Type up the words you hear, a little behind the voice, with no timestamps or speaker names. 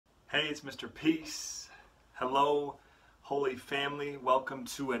Hey, it's Mr. Peace. Hello, Holy Family. Welcome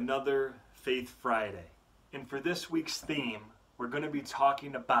to another Faith Friday. And for this week's theme, we're going to be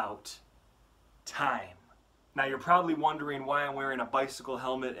talking about time. Now, you're probably wondering why I'm wearing a bicycle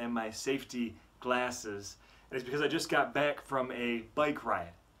helmet and my safety glasses. And it's because I just got back from a bike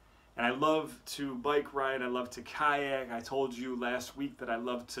ride. And I love to bike ride, I love to kayak. I told you last week that I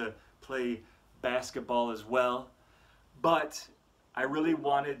love to play basketball as well. But I really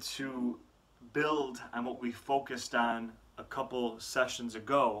wanted to build on what we focused on a couple sessions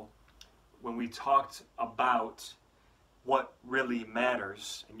ago when we talked about what really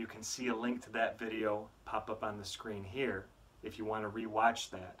matters. And you can see a link to that video pop up on the screen here if you want to rewatch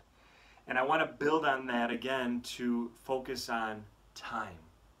that. And I want to build on that again to focus on time.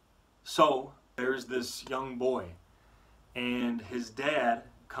 So there's this young boy and his dad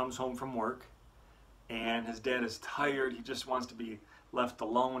comes home from work. And his dad is tired. He just wants to be left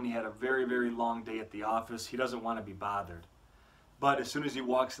alone. He had a very, very long day at the office. He doesn't want to be bothered. But as soon as he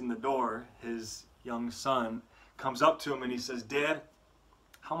walks in the door, his young son comes up to him and he says, "Dad,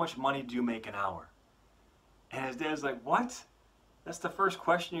 how much money do you make an hour?" And his dad's like, "What? That's the first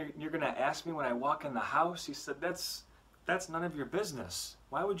question you're going to ask me when I walk in the house?" He said, that's none of your business.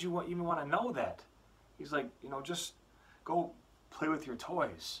 Why would you even want to know that? He's like, just go play with your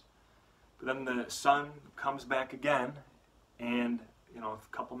toys. But then the son comes back again, and a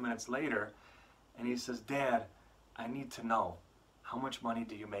couple minutes later, and he says, "Dad, I need to know, how much money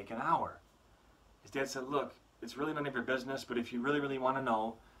do you make an hour?" His dad said, "Look, it's really none of your business, but if you really, really want to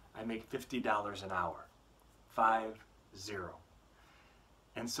know, I make $50 an hour. 50.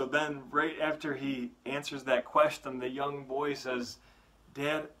 And so then right after he answers that question, the young boy says,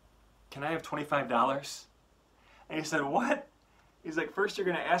 "Dad, can I have $25? And he said, "What?" He's like, "First you're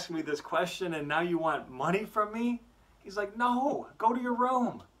going to ask me this question and now you want money from me?" He's like, "No, go to your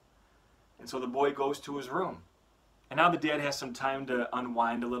room." And so the boy goes to his room. And now the dad has some time to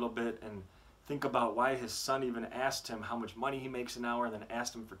unwind a little bit and think about why his son even asked him how much money he makes an hour and then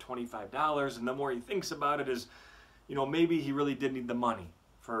asked him for $25. And the more he thinks about it is, maybe he really did need the money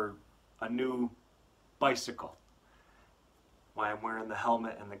for a new bicycle. Why I'm wearing the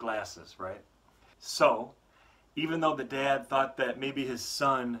helmet and the glasses, right? So, even though the dad thought that maybe his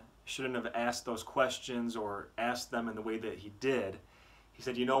son shouldn't have asked those questions or asked them in the way that he did, he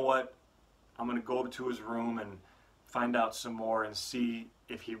said, "You know what? I'm going to go to his room and find out some more and see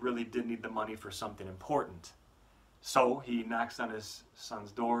if he really did need the money for something important." So he knocks on his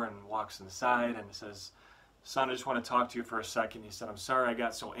son's door and walks inside and says, "Son, I just want to talk to you for a second." He said, "I'm sorry I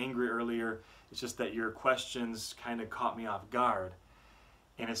got so angry earlier. It's just that your questions kind of caught me off guard."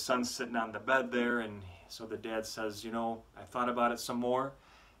 And his son's sitting on the bed there, and so the dad says, "I thought about it some more,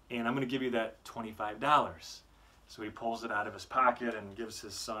 and I'm going to give you that $25. So he pulls it out of his pocket and gives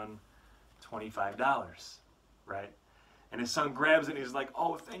his son $25, right? And his son grabs it and he's like,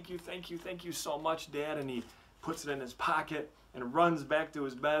 "Oh, thank you so much, Dad." And he puts it in his pocket and runs back to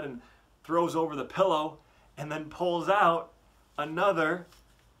his bed and throws over the pillow and then pulls out another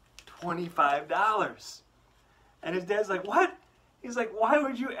 $25. And his dad's like, "What?" He's like, "Why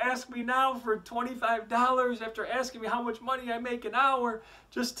would you ask me now for $25 after asking me how much money I make an hour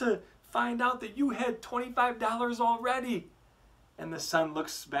just to find out that you had $25 already?" And the son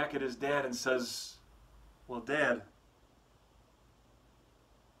looks back at his dad and says, "Well, Dad,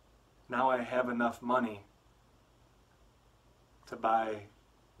 now I have enough money to buy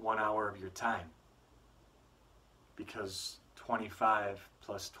 1 hour of your time. Because 25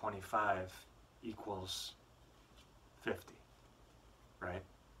 plus 25 equals 50. Right?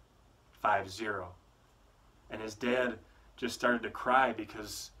 50. And his dad just started to cry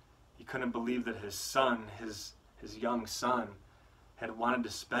because he couldn't believe that his son, his young son, had wanted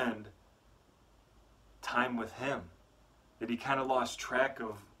to spend time with him. That he kind of lost track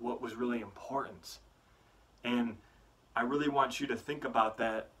of what was really important. And I really want you to think about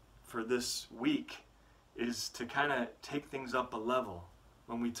that for this week, is to kind of take things up a level.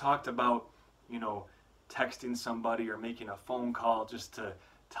 When we talked about, texting somebody or making a phone call just to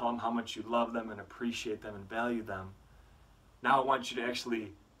tell them how much you love them and appreciate them and value them, now I want you to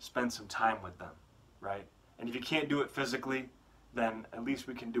actually spend some time with them, right? And if you can't do it physically, then at least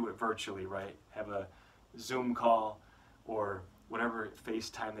we can do it virtually, right? Have a Zoom call or whatever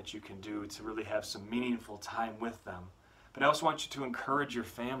FaceTime that you can do to really have some meaningful time with them. But I also want you to encourage your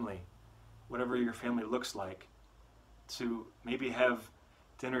family, whatever your family looks like, to maybe have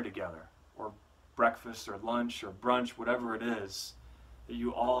dinner together or breakfast or lunch or brunch, whatever it is, that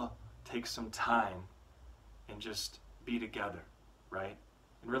you all take some time and just be together, right?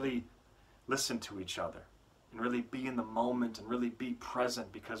 And really listen to each other. and really be in the moment and really be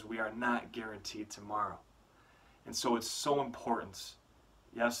present, because we are not guaranteed tomorrow. And so it's so important.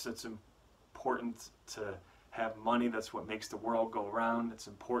 Yes, it's important to have money. That's what makes the world go round. It's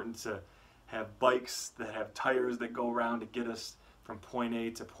important to have bikes that have tires that go around to get us from point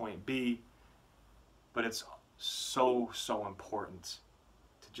A to point B. But it's so important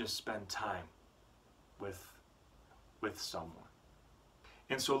to just spend time with someone.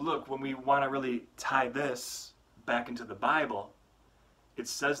 And so look, when we want to really tie this back into the Bible, it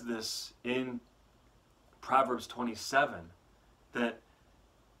says this in Proverbs 27, that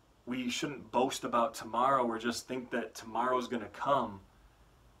we shouldn't boast about tomorrow or just think that tomorrow's going to come.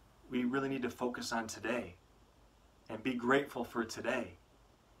 We really need to focus on today and be grateful for today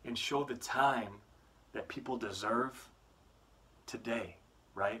and show the time that people deserve today,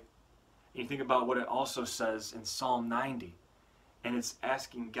 right? And you think about what it also says in Psalm 90, and it's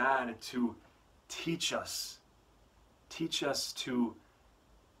asking God to teach us to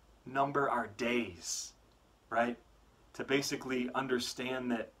number our days, right? To basically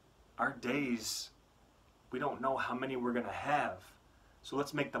understand that our days, we don't know how many we're going to have. So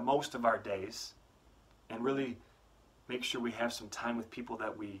let's make the most of our days and really make sure we have some time with people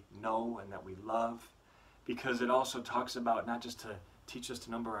that we know and that we love. Because it also talks about not just to teach us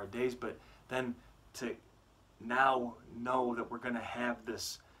to number our days, but then to now know that we're going to have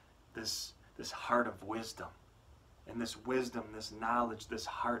this heart of wisdom. And this wisdom, this knowledge, this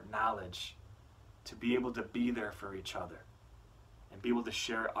heart knowledge, to be able to be there for each other and be able to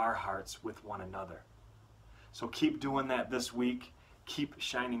share our hearts with one another. So keep doing that this week. Keep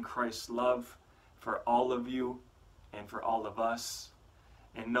shining Christ's love for all of you and for all of us.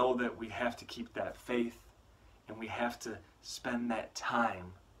 And know that we have to keep that faith, and we have to spend that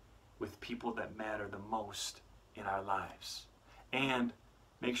time with people that matter the most in our lives. And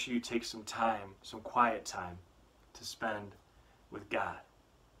make sure you take some time, some quiet time, to spend with God.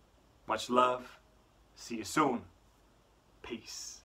 Much love. See you soon. Peace.